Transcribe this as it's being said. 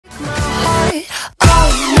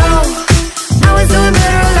Hi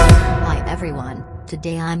everyone,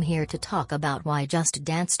 today I'm here to talk about why Just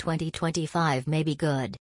Dance 2025 may be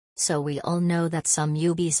good. So we all know that some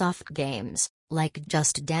Ubisoft games, like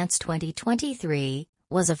Just Dance 2023,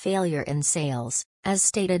 was a failure in sales, as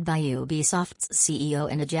stated by Ubisoft's CEO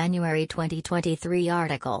in a January 2023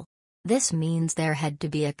 article. This means there had to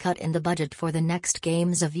be a cut in the budget for the next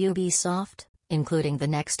games of Ubisoft, including the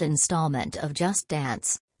next installment of Just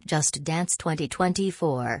Dance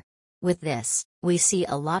 2024. With this, we see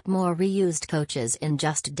a lot more reused coaches in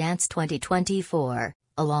Just Dance 2024,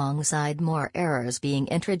 alongside more errors being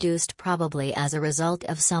introduced probably as a result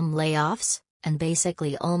of some layoffs, and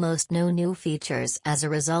basically almost no new features as a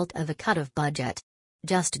result of a cut of budget.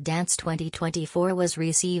 Just Dance 2024 was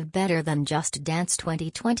received better than Just Dance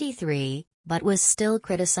 2023, but was still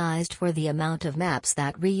criticized for the amount of maps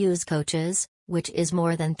that reuse coaches, which is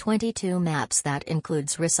more than 22 maps that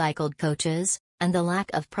includes recycled coaches, and the lack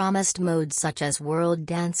of promised modes such as World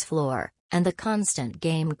Dance Floor, and the constant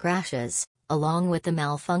game crashes, along with the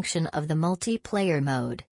malfunction of the multiplayer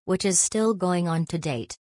mode, which is still going on to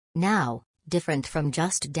date. Now, different from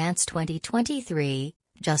Just Dance 2023,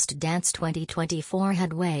 Just Dance 2024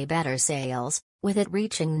 had way better sales, with it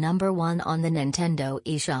reaching number 1 on the Nintendo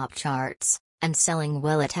eShop charts, and selling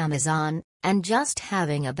well at Amazon, and just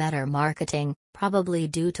having a better marketing, probably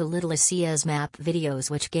due to Little Asia's map videos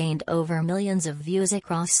which gained over millions of views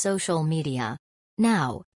across social media.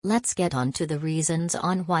 Now, let's get on to the reasons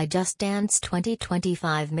on why Just Dance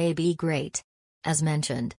 2025 may be great. As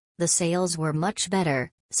mentioned, the sales were much better,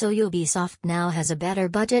 so Ubisoft now has a better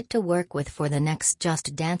budget to work with for the next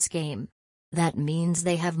Just Dance game. That means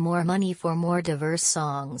they have more money for more diverse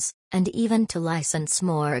songs, and even to license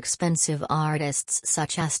more expensive artists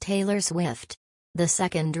such as Taylor Swift. The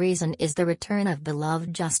second reason is the return of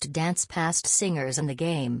beloved Just Dance past singers in the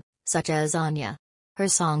game, such as Anya. Her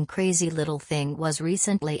song Crazy Little Thing was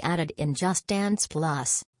recently added in Just Dance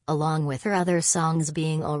Plus, along with her other songs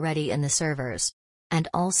being already in the servers. And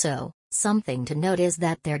also, something to note is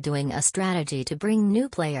that they're doing a strategy to bring new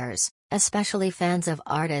players, especially fans of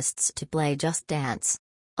artists, to play Just Dance.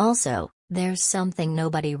 Also, there's something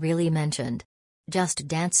nobody really mentioned. Just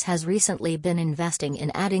Dance has recently been investing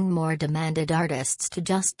in adding more demanded artists to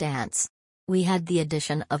Just Dance. We had the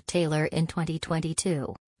addition of Taylor in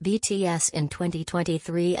 2022, BTS in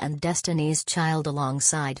 2023 and Destiny's Child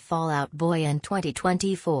alongside Fall Out Boy in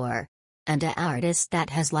 2024. And an artist that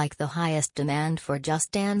has like the highest demand for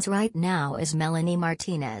Just Dance right now is Melanie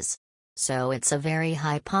Martinez. So it's a very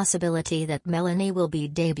high possibility that Melanie will be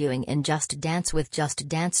debuting in Just Dance with Just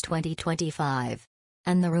Dance 2025.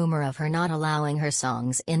 And the rumor of her not allowing her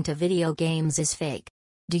songs into video games is fake.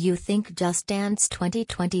 Do you think Just Dance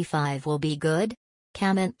 2025 will be good?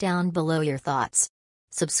 Comment down below your thoughts.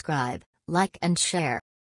 Subscribe, like and share.